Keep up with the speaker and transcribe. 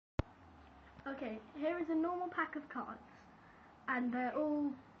Okay, here is a normal pack of cards, and they're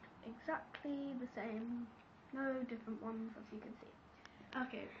all exactly the same, no different ones as you can see.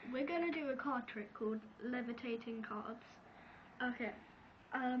 Okay, we're going to do a card trick called Levitating cards. Okay,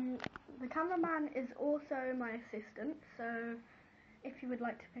 the cameraman is also my assistant, so if you would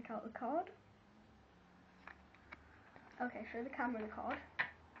like to pick out the card. Okay, show the camera the card.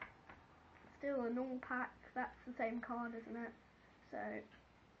 Still a normal pack, that's the same card, isn't it? So,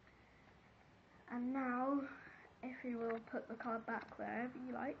 and now, if you will put the card back wherever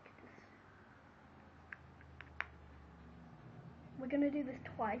you like. We're going to do this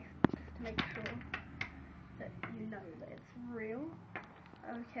twice, just to make sure that you know that it's real.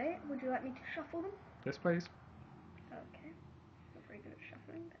 Okay, would you like me to shuffle them? Yes, please. Okay, not very good at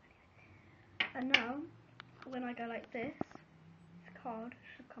shuffling, but anyway. And now, when I go like this card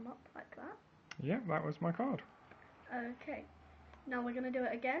should come up like that. Yeah, that was my card. Okay, now we're going to do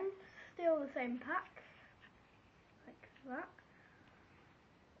it again, still the same pack, like that.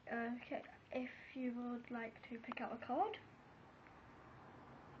 Okay, if you would like to pick out a card,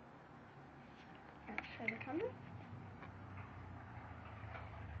 and show the camera.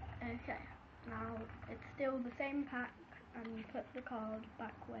 Okay, now it's still the same pack, and you put the card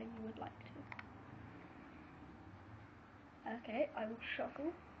back where you would like to. Okay, I will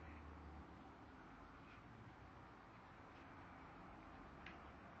shuffle.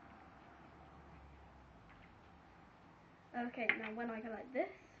 Okay, now when I go like this,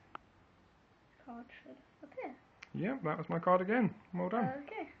 the card should appear. Yeah, that was my card again. Well done.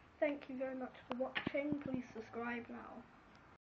 Okay, thank you very much for watching. Please subscribe now.